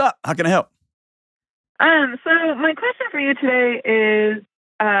 So what's up? How can I help? So my question for you today is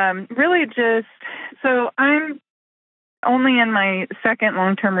really just, so I'm only in my second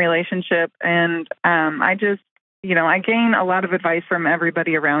long-term relationship, and I just, I gain a lot of advice from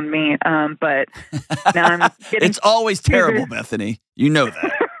everybody around me, but now I'm getting... It's always terrible, Bethany. You know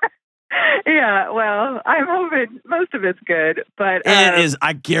that. Yeah, well, I'm hoping most of it's good, but... It is,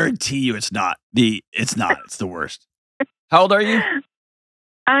 I guarantee you it's not. It's the worst. How old are you?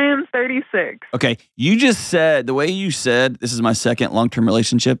 I am 36. Okay, you just said, the way you said, this is my second long-term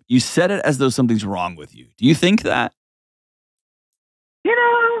relationship, you said it as though something's wrong with you. Do you think that?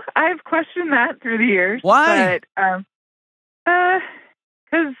 I've questioned that through the years. Why? But, because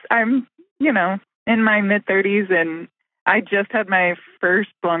I'm, in my mid-30s, and I just had my first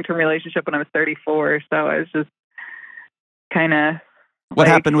long-term relationship when I was 34, so I was just kind of... What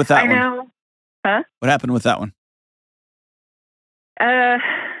happened with that one? I know. Huh? What happened with that one?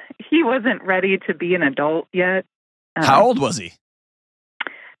 He wasn't ready to be an adult yet. How old was he?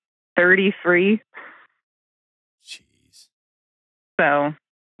 33. Jeez. So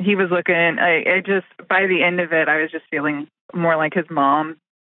he was looking, I just, by the end of it, I was just feeling more like his mom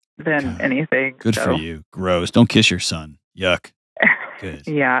than anything. Good for you. Gross. Don't kiss your son. Yuck. Good.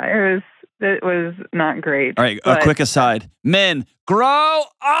 Yeah, it was not great. All right, a quick aside. Men, grow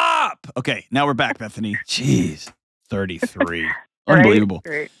up! Okay, now we're back, Bethany. Jeez, 33. Unbelievable.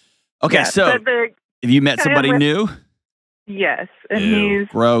 Right. Okay, yeah, so have you met somebody new? Yes, and Ew, he's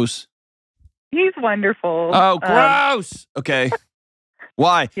gross. He's wonderful. Oh, gross! Okay.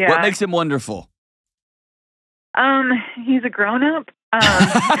 Why? Yeah. What makes him wonderful? He's a grown-up.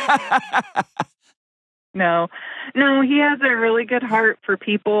 No, he has a really good heart for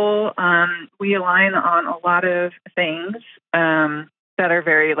people. We align on a lot of things that are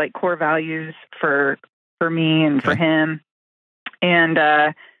very like core values for me and for him.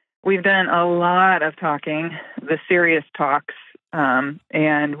 And we've done a lot of talking, the serious talks.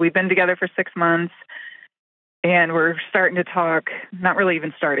 And we've been together for 6 months, and we're starting to talk, not really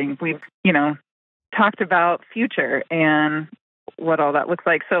even starting. We've, talked about future and what all that looks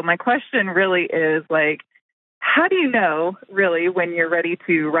like. So my question really is like, how do you know really when you're ready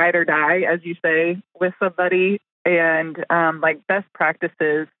to ride or die, as you say, with somebody, and like best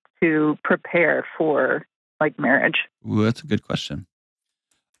practices to prepare for like marriage? Ooh, that's a good question.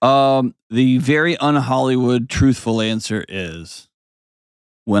 The very un-Hollywood truthful answer is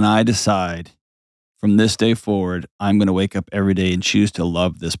when I decide from this day forward, I'm going to wake up every day and choose to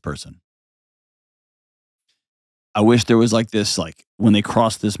love this person. I wish there was like this, like when they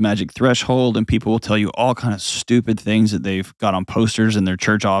cross this magic threshold and people will tell you all kind of stupid things that they've got on posters in their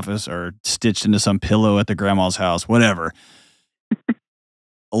church office or stitched into some pillow at the grandma's house, whatever.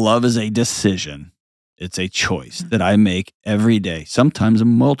 Love is a decision. It's a choice that I make every day, sometimes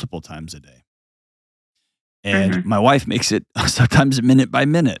multiple times a day. And my wife makes it sometimes minute by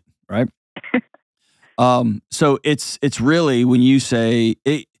minute, right? So it's really when you say,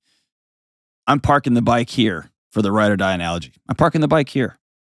 hey, I'm parking the bike here for the ride or die analogy. I'm parking the bike here.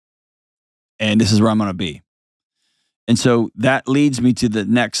 And this is where I'm going to be. And so that leads me to the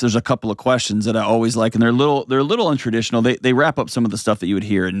next. There's a couple of questions that I always like, and they're a little untraditional. They wrap up some of the stuff that you would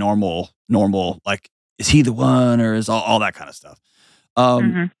hear in normal, like, is he the one, or is all that kind of stuff.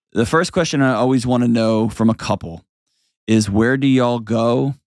 The first question I always want to know from a couple is, where do y'all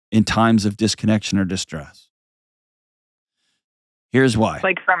go in times of disconnection or distress? Here's why.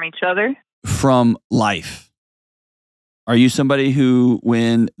 Like from each other? From life. Are you somebody who,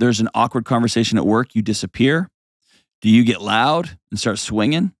 when there's an awkward conversation at work, you disappear? Do you get loud and start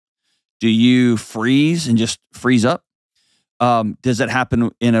swinging? Do you freeze and just freeze up? Does that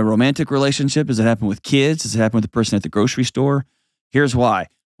happen in a romantic relationship? Does it happen with kids? Does it happen with the person at the grocery store? Here's why.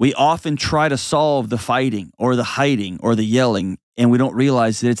 We often try to solve the fighting or the hiding or the yelling, and we don't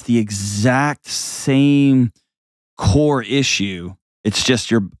realize that it's the exact same core issue. It's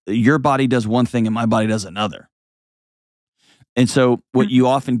just your body does one thing and my body does another. And so what you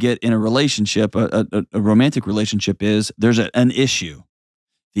often get in a relationship, a romantic relationship, is there's an issue.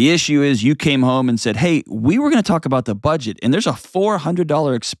 The issue is you came home and said, hey, we were going to talk about the budget, and there's a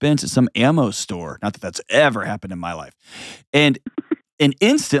 $400 expense at some ammo store. Not that that's ever happened in my life. And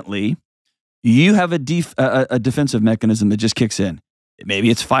instantly, you have a defensive mechanism that just kicks in. Maybe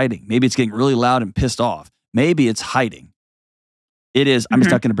it's fighting. Maybe it's getting really loud and pissed off. Maybe it's hiding. It is, I'm just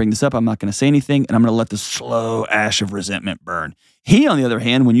not going to bring this up. I'm not going to say anything, and I'm going to let the slow ash of resentment burn. He, on the other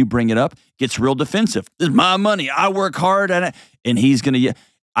hand, when you bring it up, gets real defensive. This is my money. I work hard at it. And he's going to,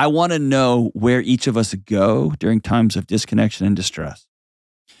 I want to know where each of us go during times of disconnection and distress.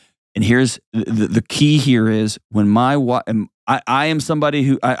 And here's the key here is when I am somebody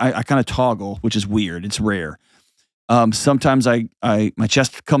who, I kind of toggle, which is weird. It's rare. Sometimes my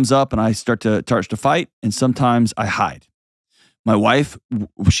chest comes up and I start to fight, and sometimes I hide. My wife,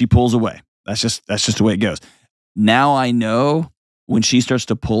 she pulls away. That's just the way it goes. Now I know when she starts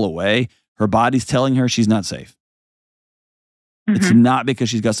to pull away, her body's telling her she's not safe. It's not because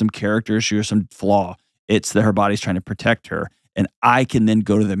she's got some character issue or some flaw. It's that her body's trying to protect her. And I can then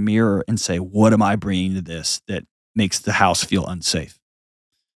go to the mirror and say, what am I bringing to this that makes the house feel unsafe?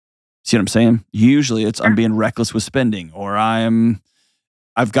 See what I'm saying? Usually it's I'm being reckless with spending, or I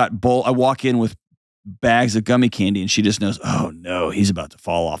walk in with bags of gummy candy and she just knows, oh no, he's about to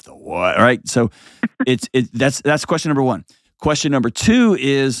fall off the what, right? So that's question number one. Question number two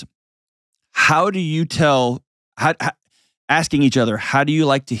is, how do you tell, asking each other, how do you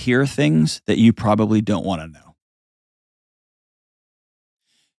like to hear things that you probably don't want to know?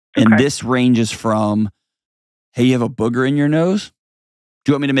 And this ranges from, hey, you have a booger in your nose?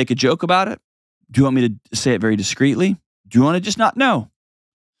 Do you want me to make a joke about it? Do you want me to say it very discreetly? Do you want to just not know?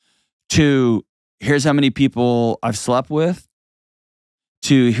 To, here's how many people I've slept with.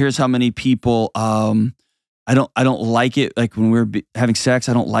 To, here's how many people I don't like it. Like when we're having sex,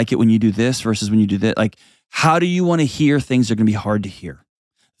 I don't like it when you do this versus when you do that. Like, How do you want to hear things that are going to be hard to hear?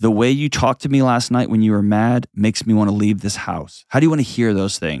 The way you talked to me last night when you were mad makes me want to leave this house. How do you want to hear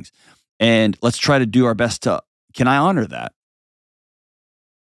those things? And let's try to do our best to, can I honor that?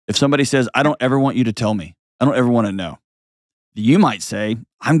 If somebody says, I don't ever want you to tell me, I don't ever want to know, you might say,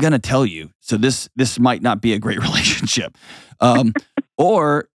 I'm going to tell you. So this might not be a great relationship.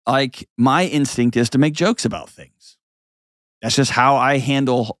 Or like my instinct is to make jokes about things. That's just how I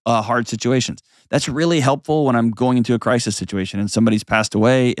handle hard situations. That's really helpful when I'm going into a crisis situation and somebody's passed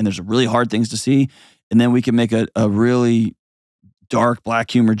away and there's really hard things to see. And then we can make a really dark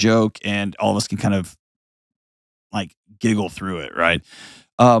black humor joke and all of us can kind of like giggle through it, right?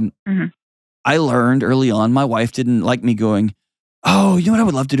 I learned early on, my wife didn't like me going, oh, you know what I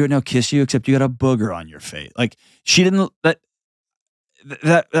would love to do right now? Kiss you, except you got a booger on your face. Like she didn't, that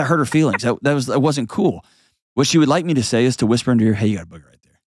hurt her feelings. That wasn't cool. What she would like me to say is to whisper into your, hey, you got a booger right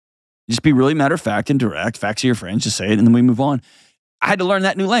there. Just be really matter of fact and direct, facts to your friends, just say it, and then we move on. I had to learn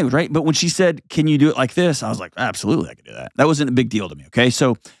that new language, right? But when she said, can you do it like this? I was like, absolutely, I can do that. That wasn't a big deal to me, okay?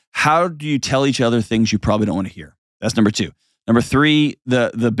 So how do you tell each other things you probably don't want to hear? That's number 2. Number 3,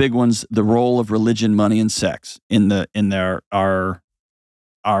 the big ones, the role of religion, money, and sex in our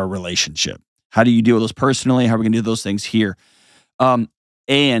relationship. How do you deal with those personally? How are we going to do those things here?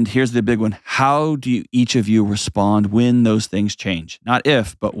 And here's the big one. How do each of you respond when those things change? Not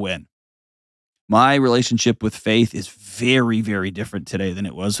if, but when. My relationship with faith is very, very different today than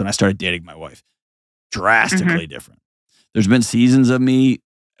it was when I started dating my wife. Drastically different. There's been seasons of me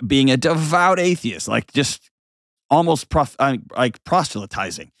being a devout atheist, like just almost like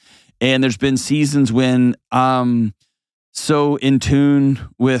proselytizing. And there's been seasons when I'm so in tune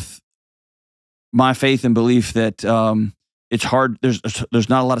with my faith and belief that it's hard. There's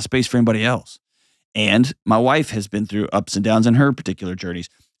not a lot of space for anybody else. And my wife has been through ups and downs in her particular journeys.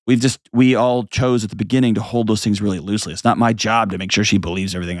 We all chose at the beginning to hold those things really loosely. It's not my job to make sure she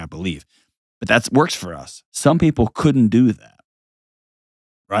believes everything I believe, but that works for us. Some people couldn't do that,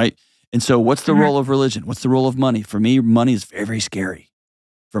 right? And so what's the role of religion? What's the role of money? For me, money is very, very scary.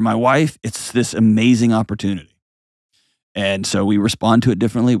 For my wife, it's this amazing opportunity. And so we respond to it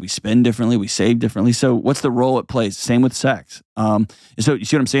differently. We spend differently. We save differently. So what's the role it plays? Same with sex. So you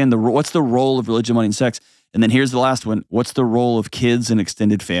see what I'm saying? What's the role of religion, money, and sex? And then here's the last one. What's the role of kids and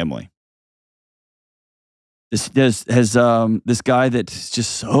extended family? This guy that's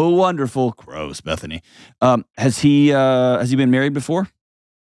just so wonderful. Gross, Bethany. Has he been married before?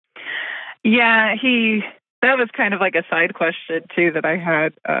 Yeah, that was kind of like a side question too that I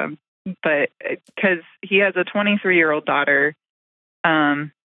had, but because he has a 23-year-old daughter,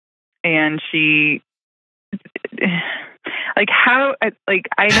 and she, like how, like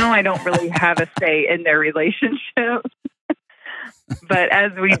I know I don't really have a say in their relationship, but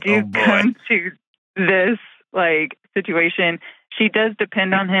as we do come to this like situation, she does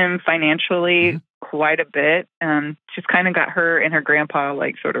depend on him financially quite a bit. She's kind of got her and her grandpa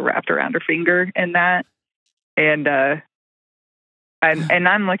like sort of wrapped around her finger in that. And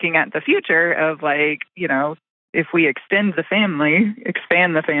I'm looking at the future of like, you know, if we expand the family,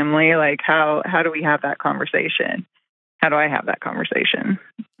 like how do we have that conversation? How do I have that conversation?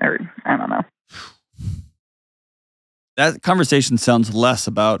 Or I don't know. That conversation sounds less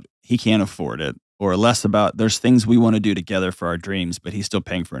about he can't afford it or less about there's things we want to do together for our dreams, but he's still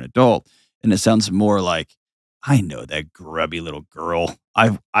paying for an adult. And it sounds more like, I know that grubby little girl.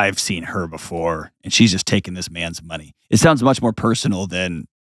 I've seen her before, and she's just taking this man's money. It sounds much more personal than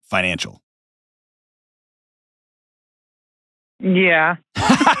financial. Yeah.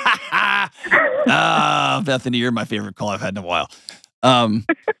 Bethany, you're my favorite call I've had in a while.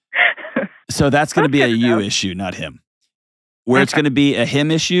 So that's going to be a you issue, not him. Where it's going to be a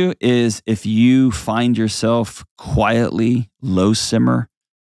him issue is if you find yourself quietly low simmer,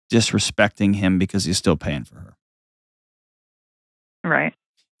 disrespecting him because he's still paying for her. Right.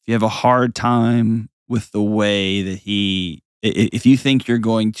 If you have a hard time with the way that if you think you're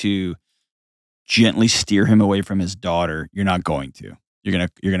going to gently steer him away from his daughter, you're not going to. You're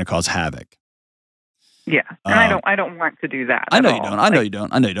gonna cause havoc. Yeah, and I don't want to do that. I know you don't.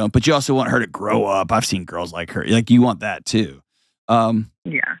 I know you don't. But you also want her to grow up. I've seen girls like her. Like you want that too. Yeah.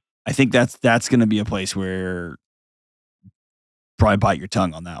 I think that's going to be a place where probably bite your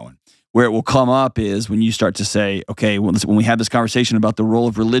tongue on that one. Where it will come up is when you start to say, okay, when we have this conversation about the role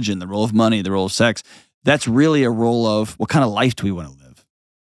of religion, the role of money, the role of sex, that's really a role of what kind of life do we want to live?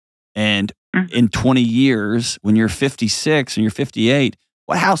 And in 20 years, when you're 56 and you're 58,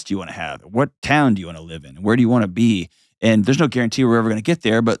 what house do you want to have? What town do you want to live in? Where do you want to be? And there's no guarantee we're ever going to get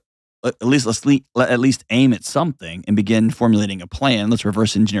there, but at least let's aim at something and begin formulating a plan. Let's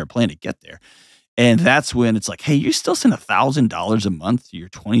reverse engineer a plan to get there. And that's when it's like, hey, you still send $1,000 a month to your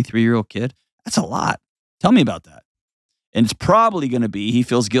 23-year-old kid? That's a lot. Tell me about that. And it's probably going to be he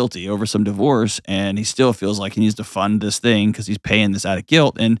feels guilty over some divorce, and he still feels like he needs to fund this thing because he's paying this out of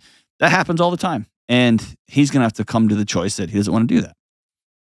guilt. And that happens all the time. And he's going to have to come to the choice that he doesn't want to do that.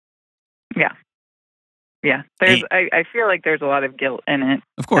 Yeah. Yeah. I feel like there's a lot of guilt in it.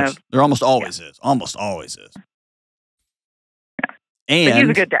 Of course. There almost always is. Almost always is. Yeah. And but he's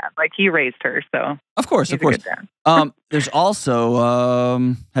a good dad. Like, he raised her, so. Of course, he's of course. A good dad. There's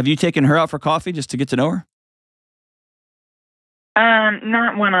also, have you taken her out for coffee just to get to know her?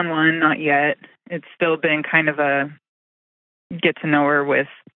 Not one-on-one, not yet. It's still been kind of a get to know her with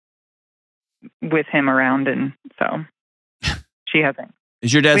him around, and so she hasn't.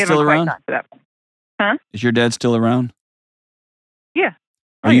 Is your dad still around? Huh? Is your dad still around? Yeah.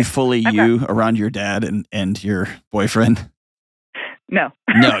 Are you fully you around your dad and your boyfriend? No.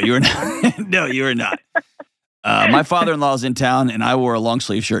 No, you are not. No, you are not. My father-in-law's in town, and I wore a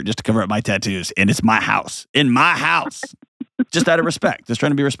long-sleeve shirt just to cover up my tattoos, and it's my house. In my house. Just out of respect. Just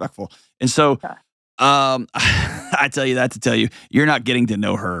trying to be respectful. And so I tell you that to tell you, you're not getting to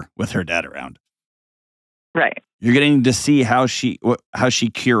know her with her dad around. Right. You're getting to see how she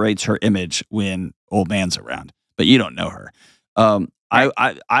curates her image when old man's around, but you don't know her.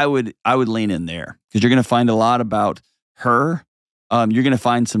 I would lean in there because you're going to find a lot about her. You're going to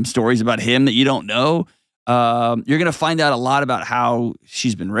find some stories about him that you don't know. You're going to find out a lot about how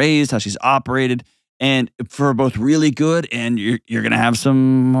she's been raised, how she's operated, and for both really good, and you're going to have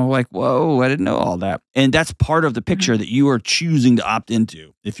some like, whoa, I didn't know all that. And that's part of the picture that you are choosing to opt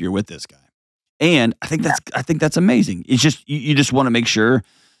into if you're with this guy. And I think that's amazing. It's just you just want to make sure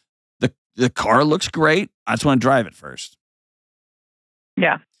the car looks great. I just want to drive it first.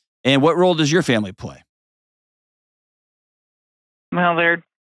 Yeah. And what role does your family play? Well, they're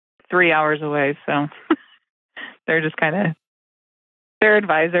 3 hours away, so they're just kind of they're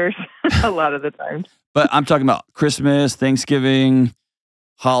advisors a lot of the time. But I'm talking about Christmas, Thanksgiving,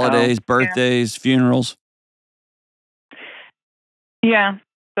 holidays, birthdays, funerals. Yeah.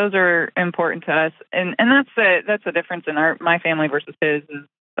 Those are important to us, and that's the difference in my family versus his. Is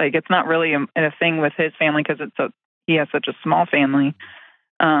like it's not really a thing with his family because he has such a small family.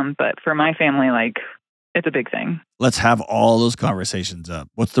 But for my family, like it's a big thing. Let's have all those conversations up.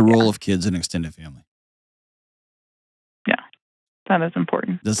 What's the role of kids in extended family? Yeah, that is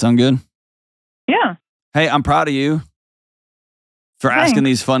important. Does that sound good? Yeah. Hey, I'm proud of you for asking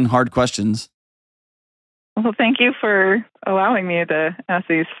these fun, hard questions. Well, thank you for allowing me to ask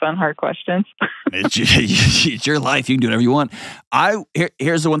these fun, hard questions. It's your life. You can do whatever you want.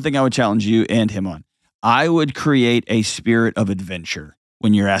 Here's the one thing I would challenge you and him on. I would create a spirit of adventure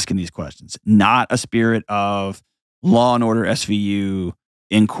when you're asking these questions, not a spirit of Law and Order SVU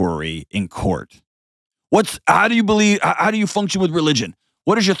inquiry in court. How do you function with religion?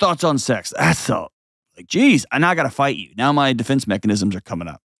 What is your thoughts on sex? That's so, like, geez, I now got to fight you. Now my defense mechanisms are coming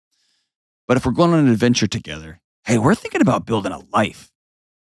up. But if we're going on an adventure together, hey, we're thinking about building a life.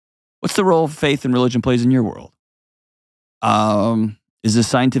 What's the role faith and religion plays in your world? Is this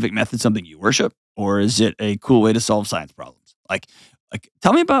scientific method something you worship, or is it a cool way to solve science problems? Like,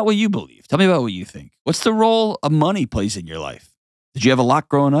 tell me about what you believe. Tell me about what you think. What's the role of money plays in your life? Did you have a lot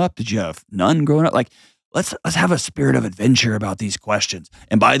growing up? Did you have none growing up? Like, let's have a spirit of adventure about these questions.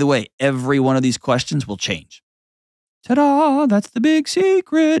 And by the way, every one of these questions will change. Ta-da, that's the big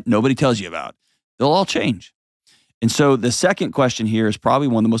secret nobody tells you about. They'll all change. And so the second question here is probably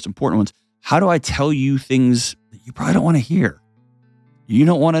one of the most important ones. How do I tell you things that you probably don't want to hear? You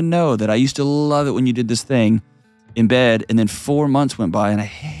don't want to know that I used to love it when you did this thing in bed, and then 4 months went by and I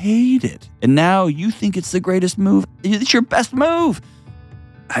hate it. And now you think it's the greatest move. It's your best move.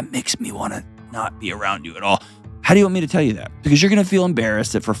 That makes me want to not be around you at all. How do you want me to tell you that? Because you're going to feel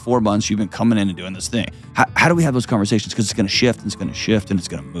embarrassed that for 4 months you've been coming in and doing this thing. How do we have those conversations? Because it's going to shift and it's going to shift and it's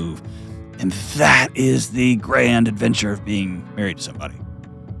going to move. And that is the grand adventure of being married to somebody.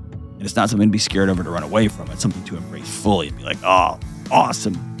 And it's not something to be scared of or to run away from. It's something to embrace fully and be like, oh,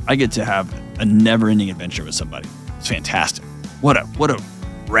 awesome. I get to have a never-ending adventure with somebody. It's fantastic. What a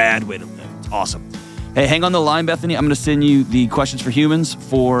rad way to live. It's awesome. Hey, hang on the line, Bethany. I'm going to send you the questions for humans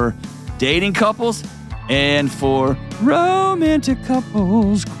for dating couples and for romantic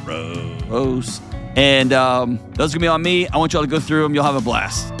couples. Gross. And those are going to be on me. I want y'all to go through them. You'll have a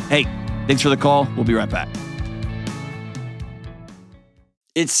blast. Hey, thanks for the call. We'll be right back.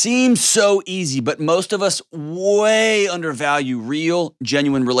 It seems so easy, but most of us way undervalue real,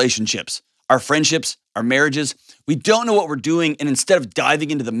 genuine relationships. Our friendships, our marriages. We don't know what we're doing, and instead of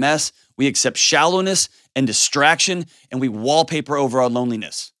diving into the mess, we accept shallowness and distraction, and we wallpaper over our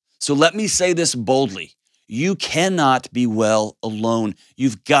loneliness. So let me say this boldly. You cannot be well alone.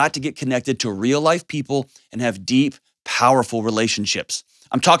 You've got to get connected to real life people and have deep, powerful relationships.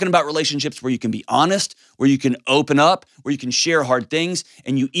 I'm talking about relationships where you can be honest, where you can open up, where you can share hard things,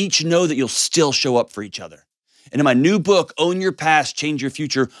 and you each know that you'll still show up for each other. And in my new book, Own Your Past, Change Your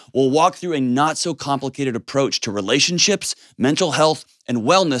Future, we'll walk through a not so complicated approach to relationships, mental health, and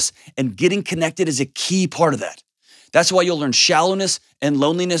wellness, and getting connected is a key part of that. That's why you'll learn shallowness and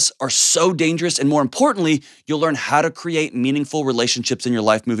loneliness are so dangerous, and more importantly, you'll learn how to create meaningful relationships in your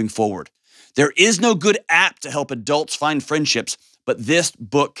life moving forward. There is no good app to help adults find friendships, but this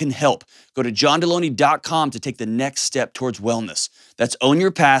book can help. Go to johndelony.com to take the next step towards wellness. That's Own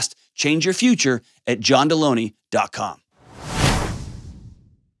Your Past, Change Your Future at johndelony.com.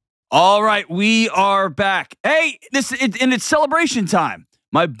 All right, we are back. Hey, it's celebration time.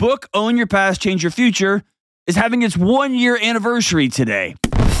 My book, Own Your Past, Change Your Future, is having its 1-year anniversary today.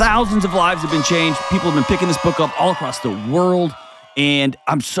 Thousands of lives have been changed. People have been picking this book up all across the world, and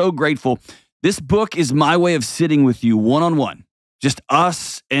I'm so grateful. This book is my way of sitting with you one-on-one. Just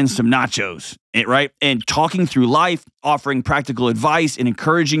us and some nachos, right? And talking through life, offering practical advice and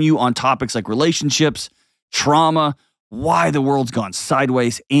encouraging you on topics like relationships, trauma, why the world's gone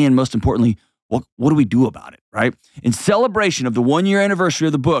sideways, and most importantly, what do we do about it, right? In celebration of the 1-year anniversary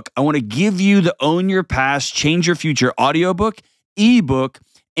of the book, I want to give you the Own Your Past, Change Your Future audiobook, ebook,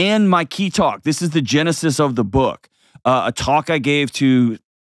 and my key talk. This is the genesis of the book. A talk I gave to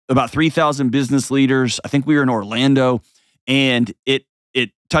about 3,000 business leaders. I think we were in Orlando. And it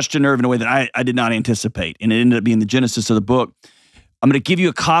touched a nerve in a way that I did not anticipate. And it ended up being the genesis of the book. I'm going to give you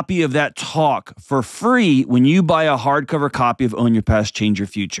a copy of that talk for free when you buy a hardcover copy of Own Your Past, Change Your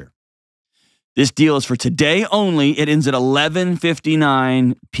Future. This deal is for today only. It ends at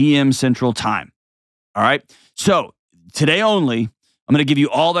 11:59 p.m. Central Time. All right? So today only, I'm going to give you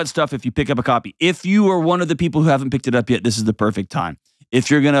all that stuff if you pick up a copy. If you are one of the people who haven't picked it up yet, this is the perfect time.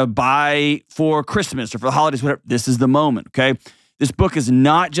 If you're going to buy for Christmas or for the holidays, whatever, this is the moment, okay? This book is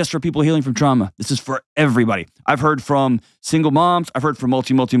not just for people healing from trauma. This is for everybody. I've heard from single moms. I've heard from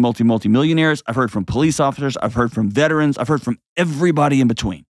multi-millionaires. I've heard from police officers. I've heard from veterans. I've heard from everybody in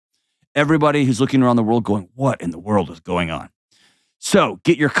between. Everybody who's looking around the world going, what in the world is going on? So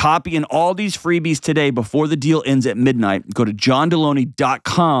get your copy and all these freebies today before the deal ends at midnight. Go to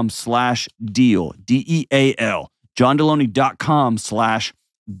johndelony.com/deal, D-E-A-L.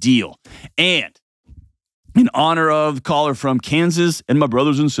 johndelony.com/deal. And in honor of caller from Kansas and my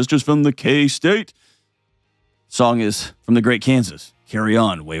brothers and sisters from the K-State, song is from the great Kansas. Carry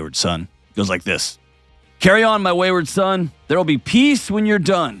on, wayward son. It goes like this. Carry on, my wayward son. There will be peace when you're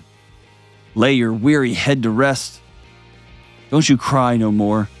done. Lay your weary head to rest. Don't you cry no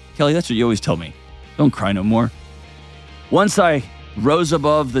more. Kelly, that's what you always tell me. Don't cry no more. Once I rose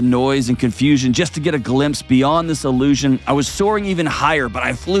above the noise and confusion just to get a glimpse beyond this illusion. I was soaring even higher, but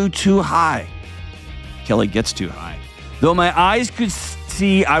I flew too high. Kelly gets too high. Though my eyes could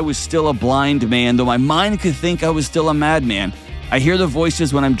see I was still a blind man, though my mind could think I was still a madman, I hear the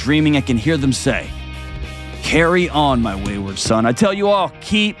voices when I'm dreaming. I can hear them say, carry on, my wayward son. I tell you all,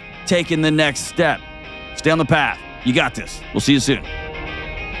 keep taking the next step. Stay on the path. You got this. We'll see you soon.